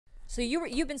So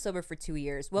you've been sober for 2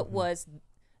 years. What was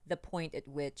the point at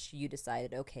which you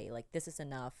decided, okay, like this is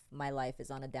enough. My life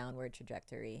is on a downward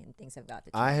trajectory, and things have got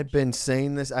to change. I had been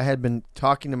saying this. I had been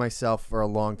talking to myself for a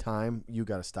long time. You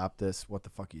got to stop this. What the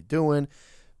fuck are you doing?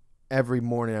 Every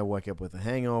morning I wake up with a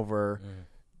hangover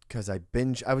because I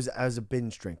binge. I was a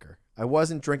binge drinker. I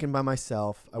wasn't drinking by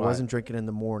myself. I wasn't drinking in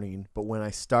the morning. But when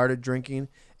I started drinking,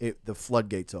 the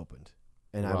floodgates opened,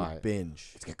 and I would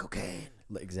binge. Let's get cocaine.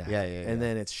 Exactly. Yeah. And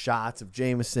then it's shots of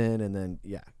Jameson, and then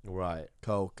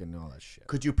Coke and all that shit.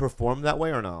 Could you perform that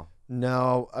way or no?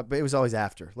 No, but it was always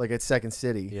after, like at Second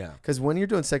City. Yeah. Because when you're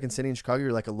doing Second City in Chicago,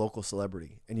 you're like a local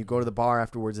celebrity, and you go to the bar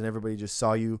afterwards, and everybody just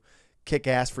saw you kick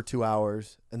ass for 2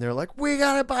 hours, and they're like, "We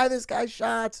gotta buy this guy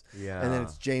shots." Yeah. And then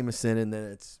it's Jameson, and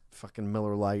then it's fucking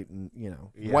Miller Lite, and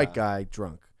white guy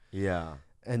drunk. Yeah.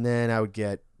 And then I would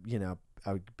get,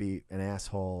 I would be an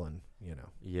asshole and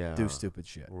do stupid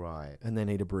shit. Right. And then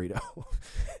eat a burrito.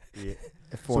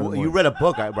 So you read a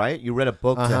book, right? You read a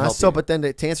book to help so, you. but then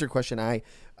to answer your question,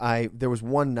 there was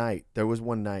one night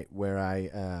where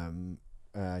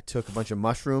I took a bunch of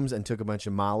mushrooms and took a bunch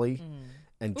of Molly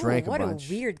and drank a bunch. What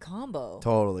a weird combo.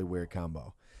 Totally weird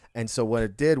combo. And so what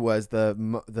it did was the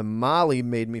Molly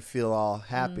made me feel all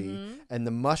happy, and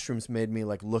the mushrooms made me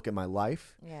like look at my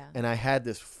life. Yeah. And I had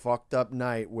this fucked up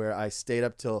night where I stayed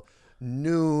up till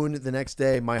noon the next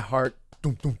day. My heart,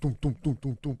 doom, doom, doom, doom, doom,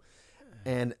 doom, doom.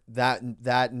 And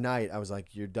that night I was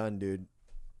like, "You're done, dude.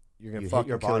 You're gonna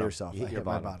fucking kill yourself." I hit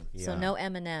my bottom. Yeah. So no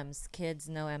M&Ms, kids.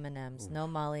 No M&Ms, no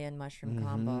Molly and mushroom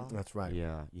combo. That's right.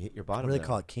 Yeah, you hit your bottom. What do they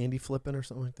call it? Candy flipping or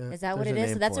something like that? Is that what it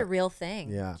is? So that's a real thing.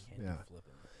 Yeah,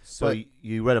 So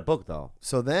you read a book though.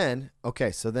 So then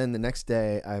the next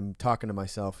day I'm talking to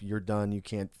myself. You're done. You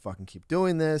can't fucking keep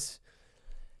doing this.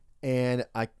 And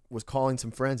I was calling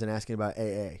some friends and asking about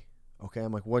AA. Okay,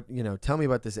 I'm like, what? Tell me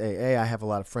about this AA. I have a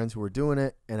lot of friends who were doing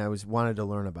it, and I wanted to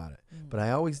learn about it. But I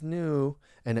always knew,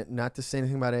 and not to say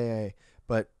anything about AA,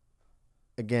 but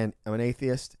again, I'm an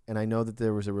atheist, and I know that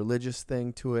there was a religious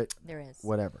thing to it. There is.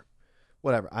 Whatever.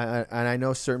 I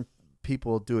know certain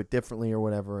people do it differently or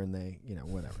whatever, and they,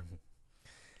 whatever.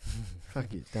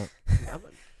 Fuck you. Don't.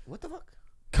 What the fuck?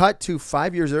 Cut to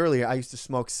 5 years earlier, I used to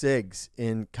smoke cigs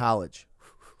in college.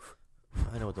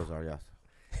 I know what those are, yes.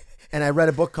 And I read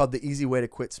a book called The Easy Way to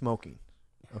Quit Smoking.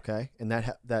 Okay? And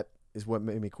that is what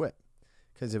made me quit,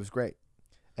 because it was great.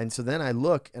 And so then I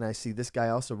look and I see this guy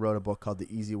also wrote a book called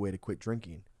The Easy Way to Quit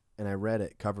Drinking. And I read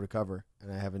it cover to cover,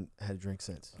 and I haven't had a drink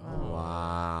since. Oh.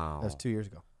 Wow. That was 2 years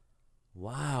ago.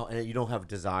 Wow. And you don't have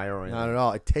desire or anything? Not at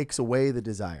all. It takes away the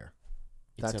desire.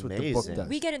 It's That's amazing. what the book does.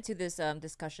 We get into this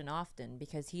discussion often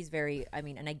because he's very,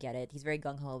 and I get it, he's very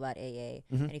gung-ho about AA,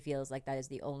 and he feels like that is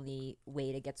the only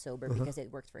way to get sober because it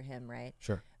worked for him, right?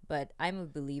 Sure. But I'm a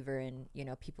believer in,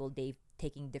 people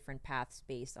taking different paths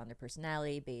based on their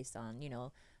personality, based on,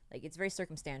 like it's very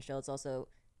circumstantial. It's also,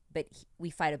 but we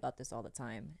fight about this all the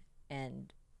time.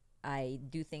 And I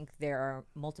do think there are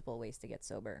multiple ways to get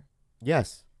sober.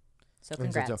 Yes. So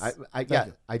congrats.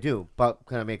 I do. But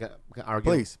can I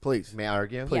argue? Please. May I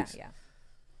argue? Please. Yeah.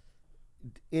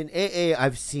 In AA,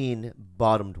 I've seen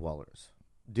bottom dwellers,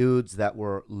 dudes that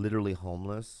were literally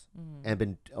homeless and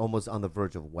been almost on the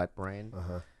verge of wet brain.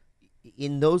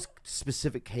 In those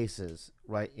specific cases,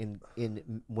 right?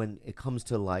 In when it comes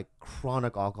to like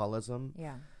chronic alcoholism,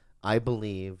 I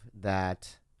believe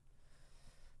that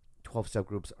 12-step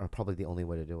groups are probably the only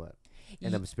way to do it.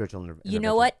 And I'm a spiritual intervention. You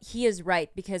know what? He is right,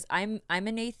 because I'm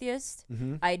an atheist.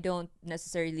 I don't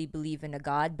necessarily believe in a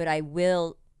God, but I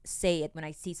will say it when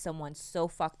I see someone so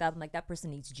fucked up. I'm like, that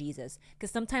person needs Jesus,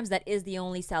 because sometimes that is the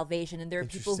only salvation. And there are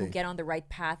people who get on the right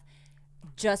path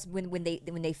just when they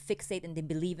fixate and they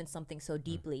believe in something so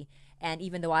deeply. And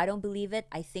even though I don't believe it,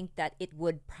 I think that it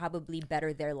would probably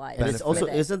better their lives. And it's also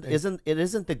isn't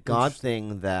the God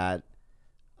thing that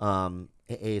AA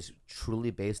is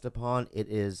truly based upon. It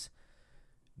is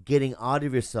getting out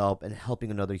of yourself and helping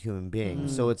another human being.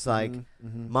 So it's like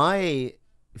my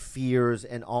fears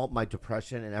and all my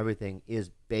depression and everything is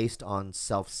based on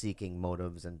self-seeking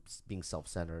motives and being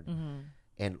self-centered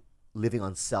and living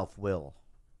on self-will.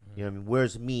 You know what I mean?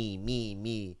 Where's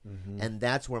me? And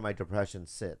that's where my depression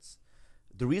sits.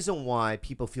 The reason why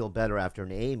people feel better after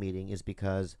an AA meeting is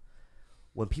because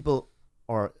when people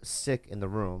are sick in the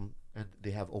room and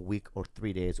they have a week or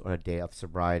 3 days or a day of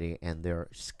sobriety and they're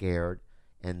scared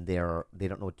and they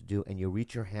don't know what to do, and you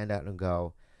reach your hand out and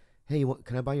go, "Hey,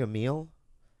 can I buy you a meal?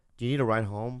 Do you need a ride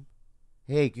home?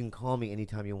 Hey, you can call me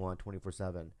anytime you want,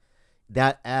 24/7."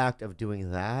 That act of doing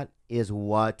that is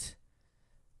what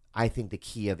I think the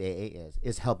key of AA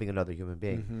is helping another human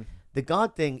being. The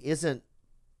God thing isn't.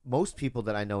 Most people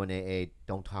that I know in AA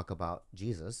don't talk about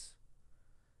Jesus.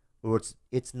 or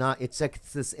it's not. It's like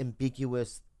it's this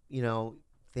ambiguous,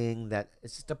 thing that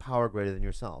it's just a power greater than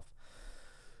yourself.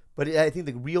 But I think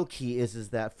the real key is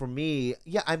that for me,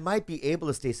 yeah, I might be able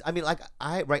to stay. I mean, like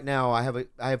right now I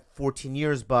have 14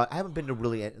 years, but I haven't been to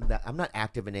really that. I'm not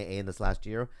active in AA in this last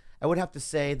year. I would have to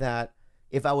say that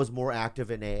if I was more active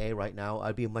in AA right now,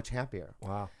 I'd be much happier.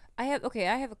 Wow. I have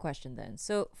a question then.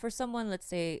 So for someone, let's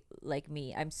say like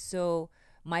me,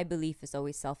 my belief is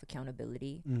always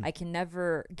self-accountability. I can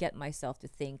never get myself to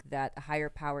think that a higher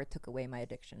power took away my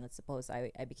addiction. Let's suppose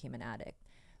I became an addict.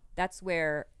 That's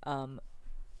where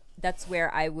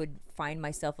I would find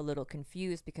myself a little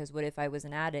confused, because what if I was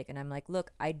an addict and I'm like,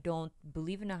 look, I don't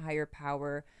believe in a higher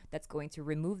power that's going to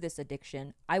remove this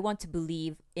addiction. I want to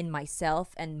believe in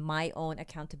myself and my own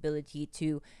accountability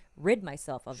to rid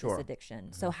myself of this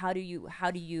addiction. So how do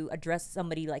you address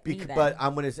somebody like me then? But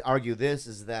I'm going to argue this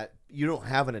is that you don't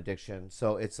have an addiction.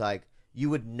 So it's like you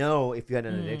would know if you had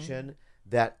an addiction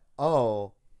that,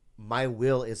 oh, my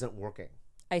will isn't working.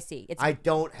 I see. I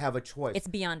don't have a choice. It's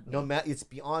beyond me. It's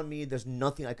beyond me. There's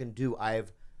nothing I can do.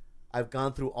 I've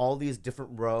gone through all these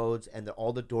different roads, and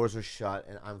all the doors are shut,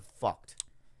 and I'm fucked.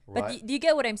 Right? But do you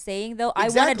get what I'm saying, though?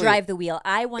 Exactly. I want to drive the wheel.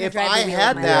 I want to drive the wheel. If I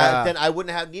had that, then I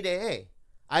wouldn't need AA.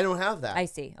 I don't have that. I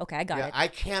see. Okay, I got it. I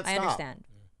can't stop. I understand.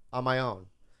 On my own.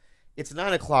 It's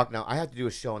 9:00 now. I have to do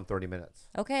a show in 30 minutes.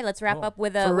 Okay, let's wrap up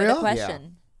with a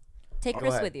question. Yeah. Take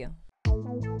Chris with you.